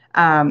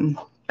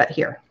 But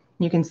here,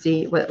 you can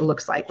see what it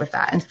looks like with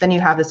that. And then you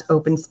have this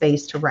open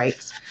space to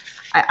write.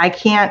 I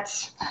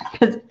can't,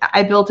 because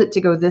I built it to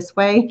go this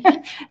way.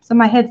 So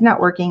my head's not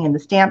working in the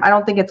stamp. I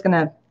don't think it's going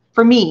to,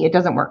 for me, it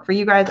doesn't work. For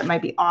you guys, it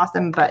might be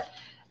awesome, but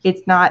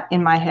it's not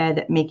in my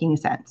head making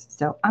sense.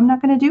 So I'm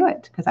not going to do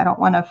it because I don't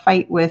want to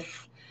fight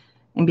with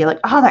and be like,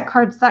 oh, that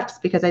card sucks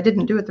because I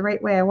didn't do it the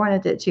right way I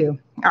wanted it to.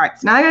 All right,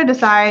 so now I got to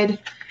decide,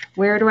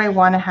 where do I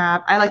want to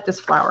have, I like this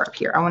flower up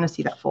here. I want to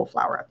see that full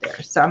flower up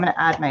there. So I'm going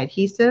to add my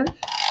adhesive.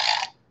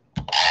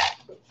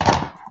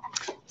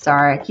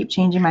 Sorry, I keep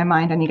changing my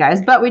mind on you guys,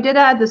 but we did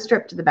add the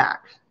strip to the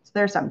back. So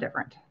there's something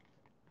different.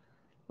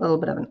 A little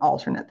bit of an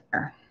alternate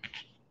there.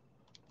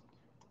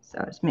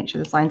 So just make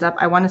sure this lines up.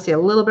 I want to see a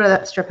little bit of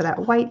that strip of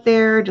that white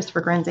there, just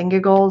for grins and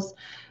giggles.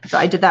 So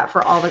I did that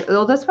for all the,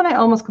 oh, this one I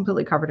almost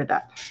completely covered it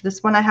up.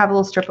 This one I have a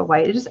little strip of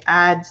white. It just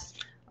adds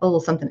a little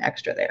something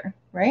extra there,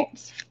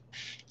 right?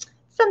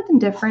 Something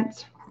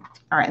different.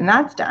 All right, and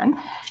that's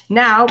done.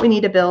 Now we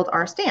need to build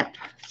our stamp.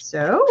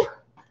 So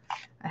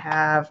I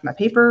have my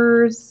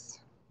papers.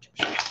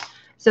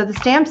 So the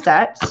stamp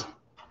set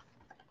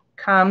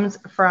comes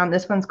from,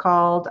 this one's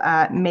called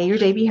May Your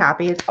Day Be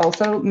Happy. It's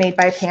also made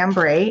by Pam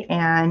Bray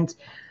and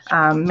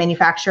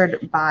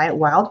manufactured by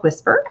Wild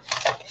Whisper.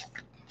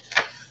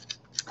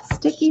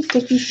 Sticky,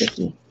 sticky,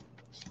 sticky.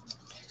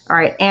 All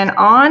right, and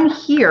on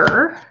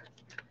here,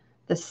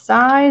 the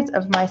size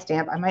of my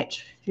stamp, I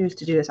might choose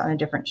to do this on a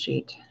different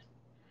sheet.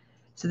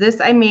 So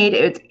this I made,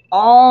 it's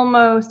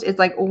almost, it's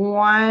like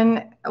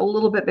one, a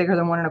little bit bigger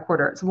than 1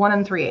 1/4. It's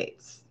 1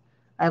 3/8.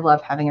 I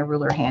love having a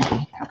ruler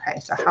handy. Okay,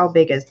 so how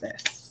big is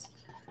this?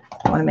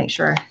 I want to make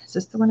sure, is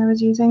this the one I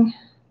was using?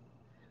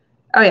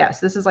 Oh yes,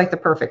 this is like the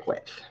perfect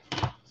width.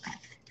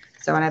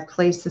 So when I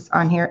place this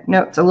on here,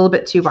 no, it's a little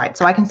bit too wide,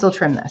 so I can still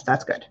trim this.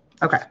 That's good.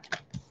 Okay.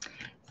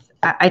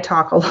 I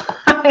talk a lot.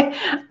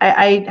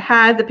 I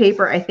had the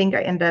paper. I think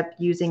I ended up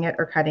using it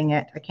or cutting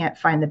it. I can't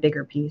find the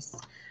bigger piece.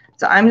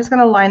 So I'm just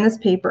going to line this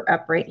paper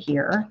up right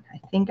here. I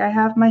think I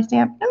have my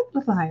stamp. Nope, a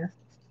little higher.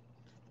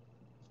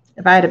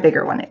 If I had a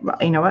bigger one, well,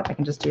 you know what? I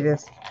can just do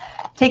this.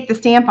 Take the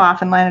stamp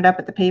off and line it up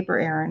with the paper,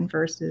 Erin,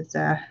 versus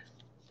the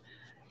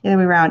other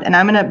way around. And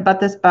I'm going to butt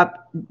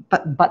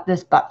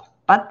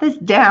this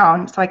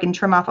down so I can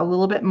trim off a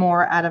little bit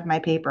more out of my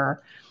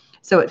paper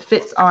so it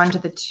fits onto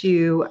the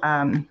two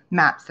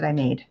maps that I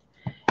made.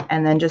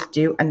 And then just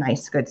do a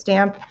nice good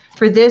stamp.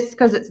 For this,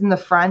 because it's in the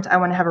front, I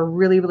want to have a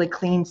really, really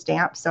clean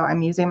stamp. So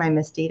I'm using my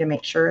Misty to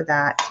make sure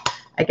that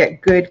I get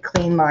good,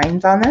 clean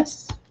lines on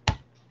this.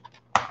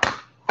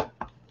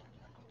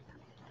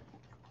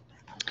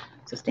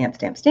 So stamp,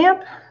 stamp,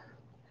 stamp.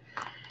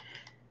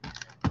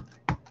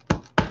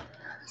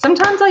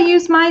 Sometimes I'll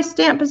use my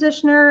stamp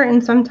positioner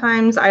and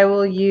sometimes I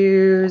will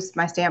use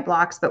my stamp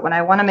blocks, but when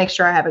I want to make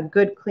sure I have a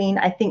good clean,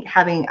 I think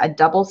having a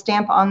double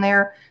stamp on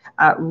there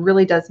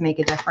really does make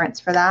a difference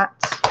for that.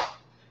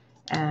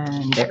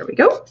 And there we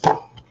go.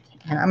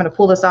 And I'm going to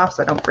pull this off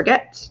so I don't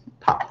forget.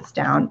 Pop this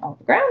down on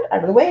the ground, out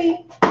of the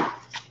way.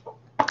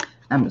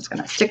 I'm just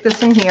going to stick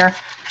this in here.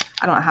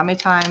 I don't know how many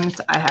times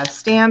I have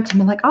stamped and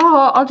been like,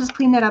 oh, I'll just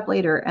clean that up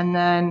later. And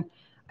then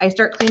I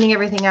start cleaning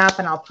everything up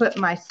and I'll put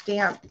my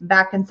stamp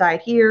back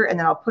inside here and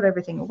then I'll put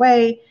everything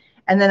away.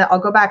 And then I'll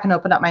go back and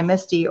open up my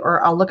Misty,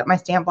 or I'll look at my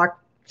stamp block,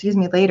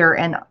 later.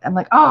 And I'm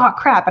like, oh,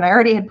 crap. And I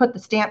already had put the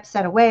stamp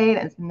set away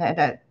and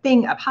the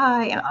thing up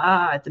high and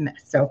it's a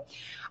mess. So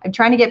I'm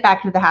trying to get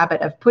back into the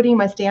habit of putting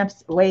my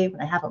stamps away when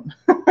I have them.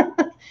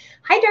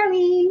 Hi,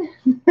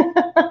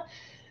 Darlene.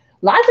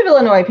 Lots of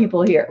Illinois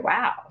people here.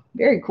 Wow.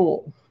 Very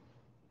cool.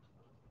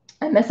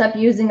 I mess up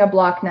using a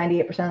block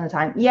 98% of the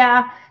time.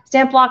 Yeah,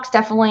 stamp blocks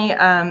definitely,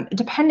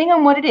 depending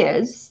on what it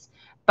is.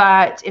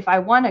 But if I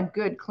want a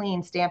good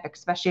clean stamp,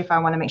 especially if I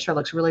want to make sure it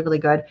looks really, really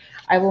good,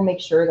 I will make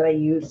sure that I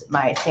use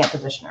my stamp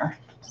positioner.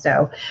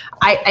 So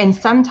and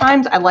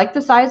sometimes I like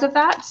the size of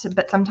that,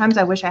 but sometimes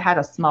I wish I had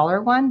a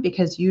smaller one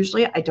because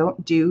usually I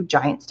don't do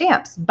giant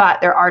stamps, but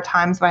there are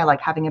times when I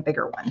like having a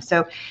bigger one.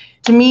 So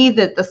to me,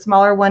 the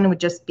smaller one would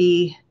just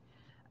be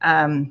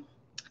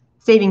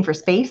saving for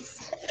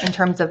space in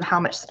terms of how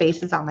much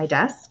space is on my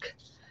desk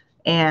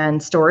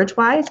and storage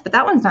wise, but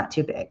that one's not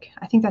too big.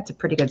 I think that's a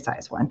pretty good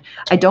size one.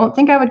 I don't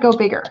think I would go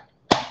bigger.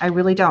 I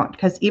really don't,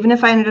 because even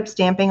if I ended up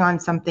stamping on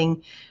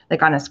something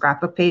like on a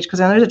scrapbook page,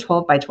 because I know there's a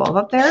 12 by 12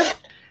 up there,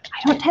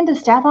 I don't tend to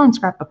stamp on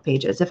scrapbook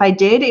pages. If I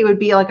did, it would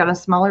be like on a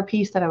smaller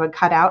piece that I would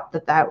cut out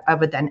that I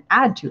would then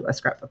add to a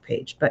scrapbook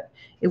page, but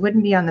it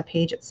wouldn't be on the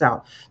page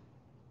itself.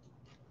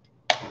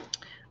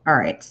 All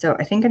right, so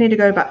I think I need to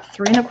go to about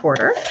 3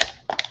 1/4.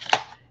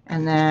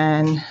 And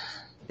then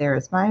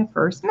there's my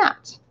first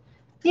mat.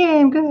 Yay,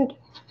 I'm good.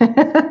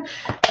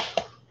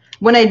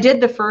 When I did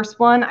the first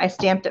one, I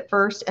stamped it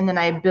first, and then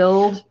I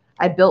built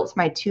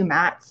my 2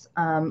 mats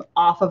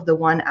off of the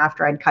one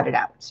after I'd cut it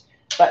out.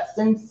 But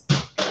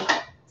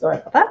sorry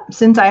about that.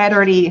 Since I had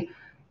already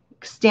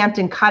stamped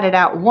and cut it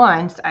out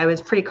once, I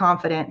was pretty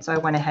confident, so I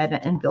went ahead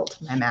and built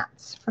my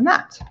mats from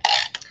that.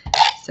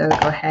 So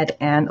go ahead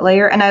and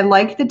layer. And I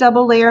like the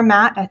double layer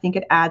mat. I think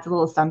it adds a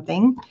little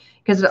something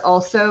because it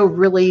also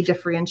really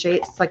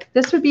differentiates. Like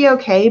this would be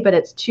okay, but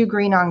it's too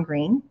green on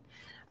green.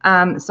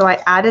 So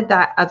I added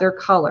that other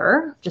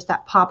color, just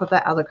that pop of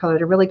that other color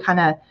to really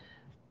kind of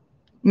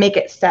make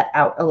it set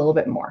out a little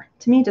bit more.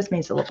 To me, it just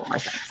makes a little bit more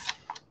sense.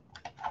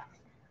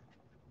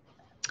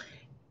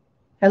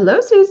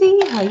 Hello,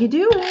 Susie. How you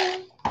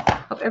doing?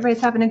 Hope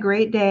everybody's having a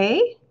great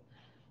day.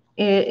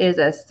 It is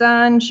a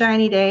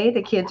sunshiny day.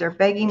 The kids are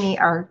begging me.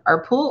 Our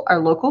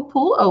local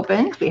pool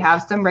opened. We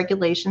have some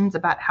regulations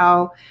about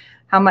how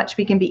much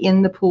we can be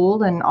in the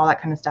pool and all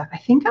that kind of stuff. I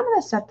think I'm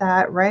going to set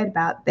that right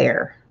about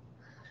there.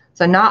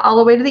 So not all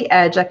the way to the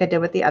edge like I did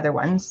with the other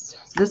ones.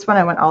 So this one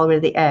I went all the way to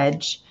the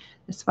edge.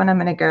 This one I'm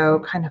going to go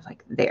kind of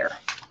like there.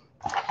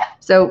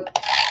 So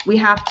we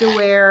have to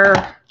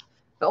wear,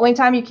 the only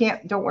time you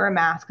don't wear a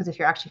mask is if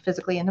you're actually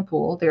physically in the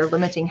pool. They're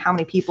limiting how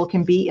many people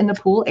can be in the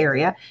pool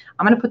area.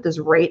 I'm going to put this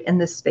right in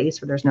this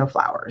space where there's no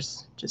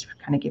flowers. Just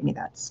kind of give me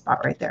that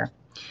spot right there.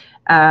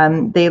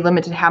 They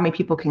limited how many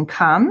people can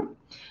come,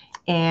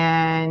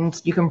 and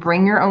you can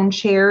bring your own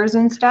chairs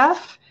and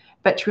stuff.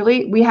 But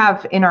truly, we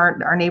have in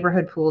our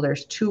neighborhood pool,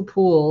 there's 2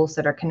 pools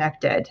that are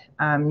connected.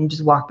 You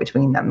just walk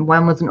between them.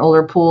 One was an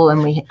older pool,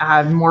 and we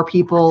had more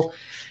people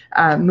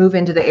move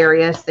into the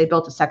area. So they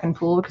built a second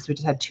pool because we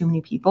just had too many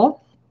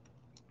people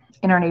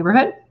in our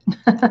neighborhood.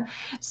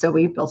 So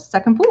we built a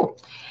second pool.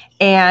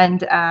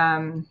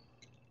 And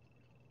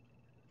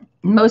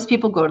most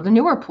people go to the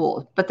newer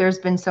pool, but there's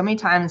been so many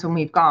times when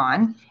we've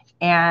gone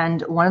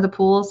and one of the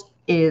pools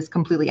is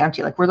completely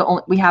empty. Like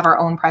we have our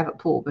own private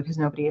pool because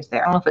nobody is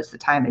there. I don't know if it's the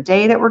time of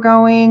day that we're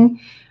going,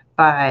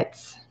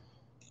 but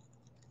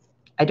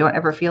I don't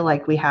ever feel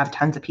like we have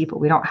tons of people.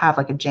 We don't have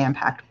like a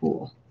jam-packed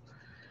pool.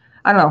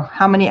 I don't know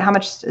how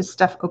much is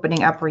stuff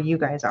opening up where you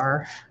guys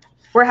are.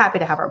 We're happy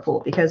to have our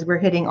pool because we're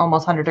hitting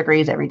almost 100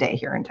 degrees every day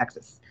here in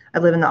Texas. I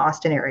live in the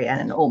Austin area,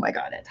 and oh my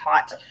God, it's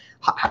hot,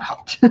 hot, hot,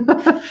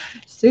 hot.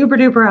 Super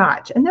duper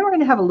hot. And then we're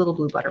going to have a little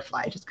blue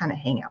butterfly just kind of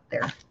hang out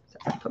there. So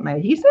I'm going to put my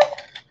adhesive.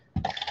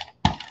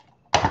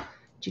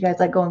 Do you guys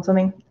like going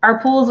swimming? Our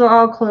pools are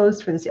all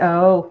closed for this.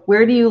 Oh,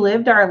 where do you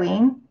live,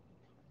 Darlene?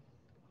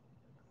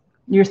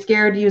 You're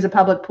scared to use a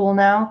public pool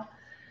now?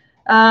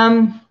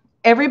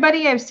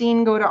 Everybody I've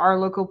seen go to our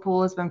local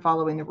pool has been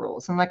following the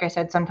rules. And like I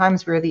said,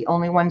 sometimes we're the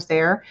only ones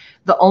there.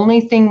 The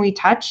only thing we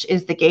touch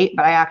is the gate,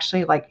 but I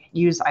actually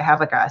I have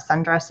like a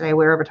sundress that I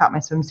wear over top my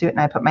swimsuit, and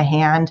I put my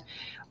hand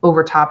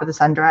over top of the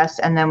sundress,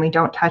 and then we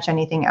don't touch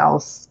anything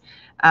else.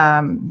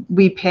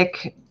 We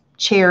pick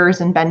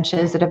chairs and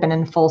benches that have been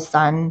in full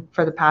sun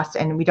for the past,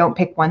 and we don't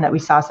pick one that we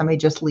saw somebody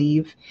just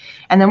leave.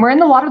 And then we're in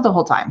the water the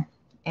whole time,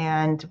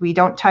 and we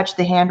don't touch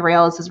the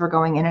handrails as we're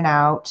going in and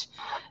out.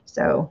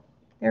 So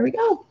there we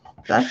go.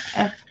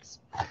 That's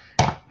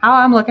how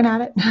I'm looking at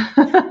it.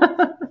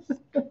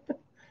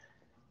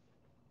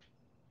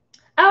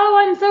 Oh,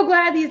 I'm so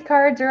glad these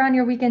cards are on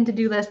your weekend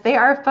to-do list. They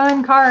are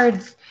fun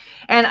cards.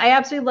 And I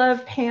absolutely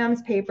love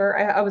Pam's paper.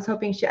 I was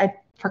hoping I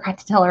forgot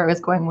to tell her I was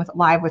going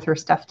live with her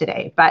stuff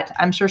today, but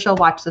I'm sure she'll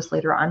watch this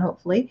later on.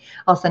 Hopefully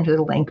I'll send her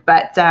the link,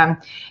 but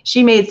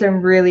she made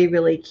some really,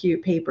 really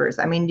cute papers.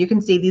 I mean, you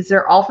can see these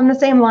are all from the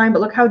same line,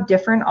 but look how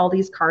different all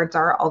these cards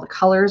are. All the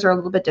colors are a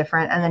little bit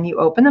different. And then you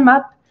open them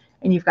up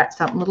and you've got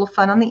something little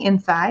fun on the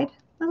inside,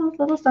 a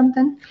little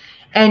something.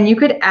 And you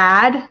could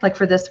add, like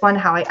for this one,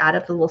 how I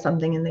added the little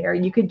something in there.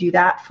 You could do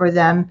that for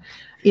them,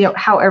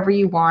 however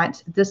you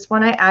want. This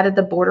one, I added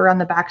the border on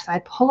the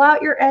backside. Pull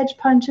out your edge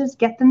punches,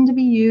 get them to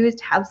be used,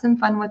 have some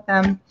fun with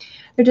them.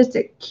 They're just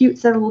a cute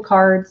set of little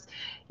cards.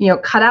 you know,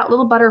 cut out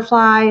little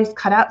butterflies,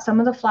 cut out some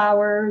of the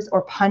flowers,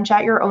 or punch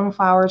out your own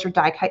flowers or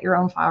die cut your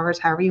own flowers,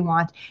 however you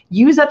want.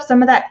 Use up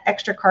some of that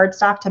extra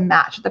cardstock to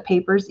match the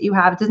papers that you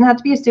have. It doesn't have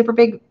to be a super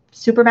big,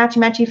 super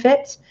matchy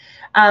fit.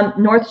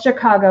 North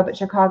Chicago, but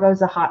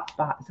Chicago's a hot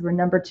spot. So we're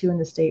 #2 in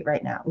the state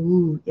right now.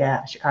 Ooh,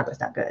 yeah, Chicago's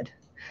not good.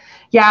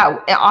 Yeah,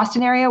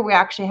 Austin area, we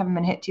actually haven't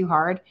been hit too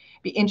hard.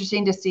 Be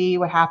interesting to see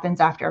what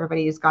happens after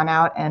everybody's gone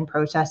out and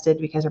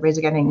protested, because everybody's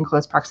getting in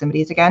close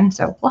proximities again.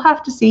 So we'll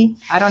have to see.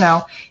 I don't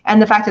know.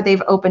 And the fact that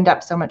they've opened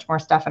up so much more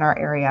stuff in our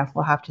area,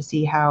 we'll have to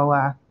see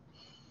how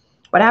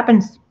what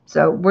happens.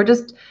 So we're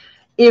just,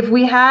 if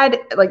we had,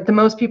 like, the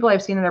most people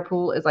I've seen in our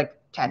pool is like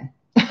 10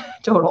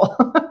 total.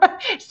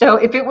 So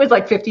if it was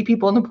like 50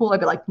 people in the pool, I'd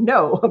be like,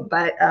 no.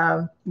 But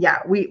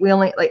yeah, we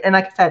only, like, and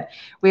like I said,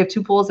 we have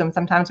 2 pools, and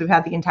sometimes we've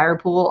had the entire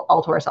pool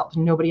all to ourselves.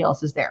 Nobody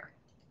else is there.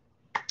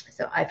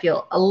 So I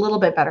feel a little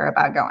bit better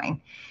about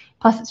going.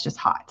 Plus, it's just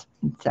hot.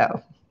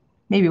 So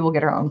maybe we'll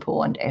get our own pool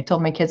one day. I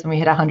told my kids when we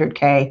hit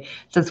 100K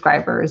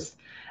subscribers,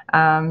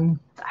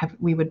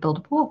 we would build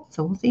a pool.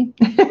 So we'll see.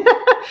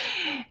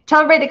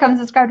 Tell everybody to come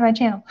subscribe to my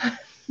channel.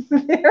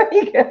 There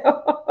we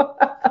go.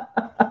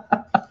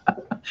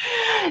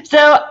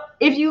 So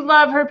if you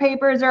love her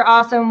papers, they're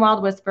awesome.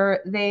 Wild Whisper.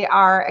 They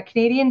are a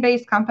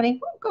Canadian-based company.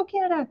 Ooh, go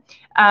Canada.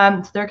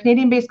 So they're a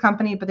Canadian-based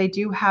company, but they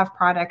do have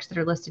products that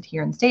are listed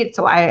here in the States.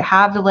 So I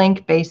have the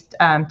link based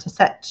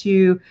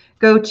to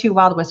go to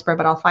Wild Whisper,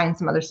 but I'll find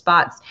some other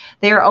spots.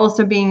 They are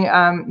also being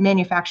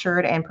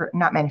manufactured and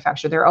not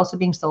manufactured. They're also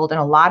being sold in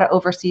a lot of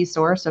overseas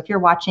stores. So if you're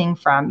watching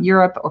from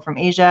Europe or from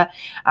Asia,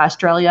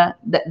 Australia,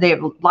 they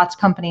have lots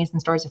of companies and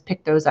stores have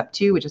picked those up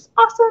too, which is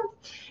awesome.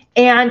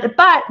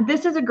 But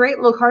this is a great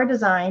little card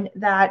design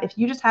that if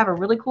you just have a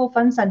really cool,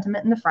 fun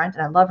sentiment in the front,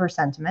 and I love her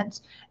sentiment,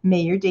 may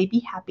your day be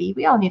happy.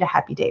 We all need a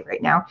happy day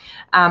right now,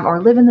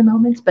 or live in the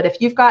moment. But if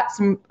you've got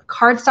some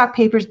cardstock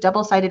papers,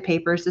 double-sided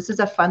papers, this is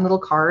a fun little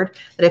card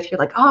that if you're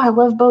like, oh, I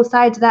love both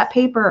sides of that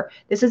paper,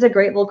 this is a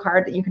great little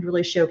card that you can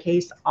really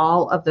showcase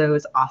all of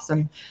those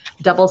awesome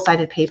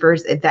double-sided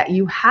papers that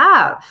you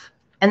have.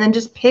 And then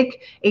just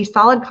pick a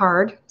solid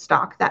card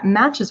stock that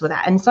matches with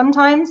that. And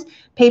sometimes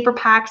paper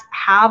packs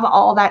have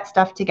all that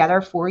stuff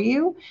together for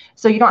you,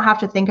 so you don't have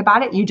to think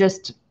about it. You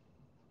just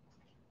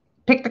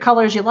pick the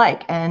colors you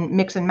like and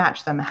mix and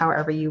match them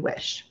however you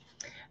wish.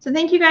 So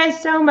thank you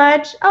guys so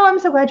much. Oh, I'm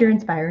so glad you're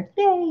inspired.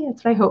 Yay,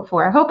 that's what I hope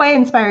for. I hope I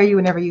inspire you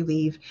whenever you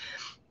leave.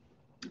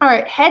 All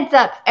right, heads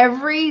up,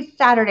 every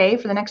Saturday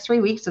for the next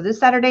 3 weeks. So this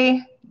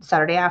Saturday,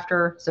 Saturday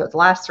after, so it's the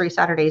last 3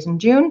 Saturdays in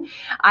June,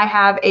 I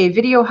have a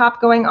video hop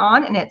going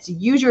on, and it's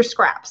use your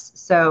scraps.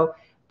 So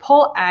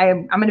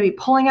I'm going to be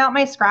pulling out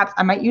my scraps.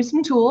 I might use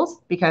some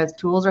tools, because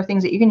tools are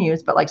things that you can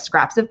use, but like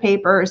scraps of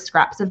paper,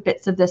 scraps of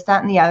bits of this,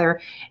 that, and the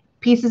other,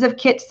 pieces of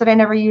kits that I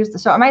never used.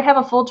 So I might have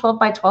a full 12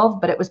 by 12,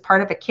 but it was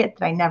part of a kit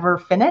that I never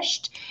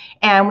finished.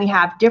 And we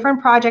have different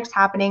projects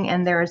happening,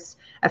 and there's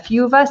a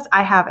few of us.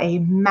 I have a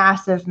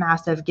massive,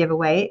 massive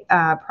giveaway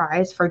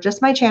prize for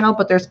just my channel,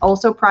 but there's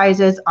also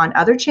prizes on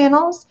other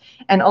channels,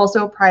 and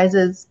also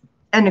prizes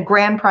and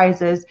grand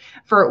prizes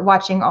for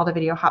watching all the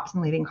video hops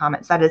and leaving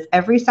comments. That is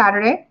every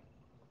Saturday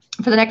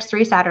for the next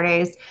 3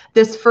 Saturdays.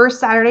 This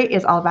first Saturday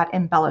is all about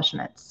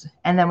embellishments.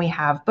 And then we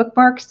have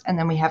bookmarks, and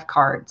then we have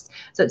cards.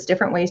 So it's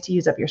different ways to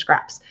use up your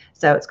scraps.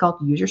 So it's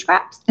called use your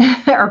scraps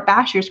or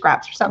bash your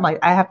scraps or something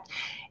like that.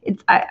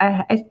 It's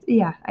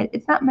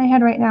not in my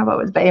head right now,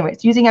 but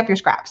anyways, using up your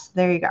scraps.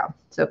 There you go.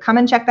 So come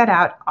and check that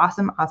out.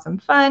 Awesome, awesome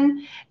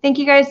fun. Thank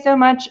you guys so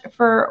much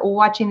for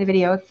watching the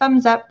video.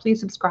 Thumbs up,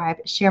 please subscribe,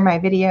 share my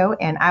video,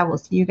 and I will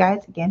see you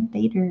guys again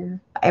later.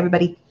 Bye,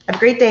 everybody. Have a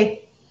great day.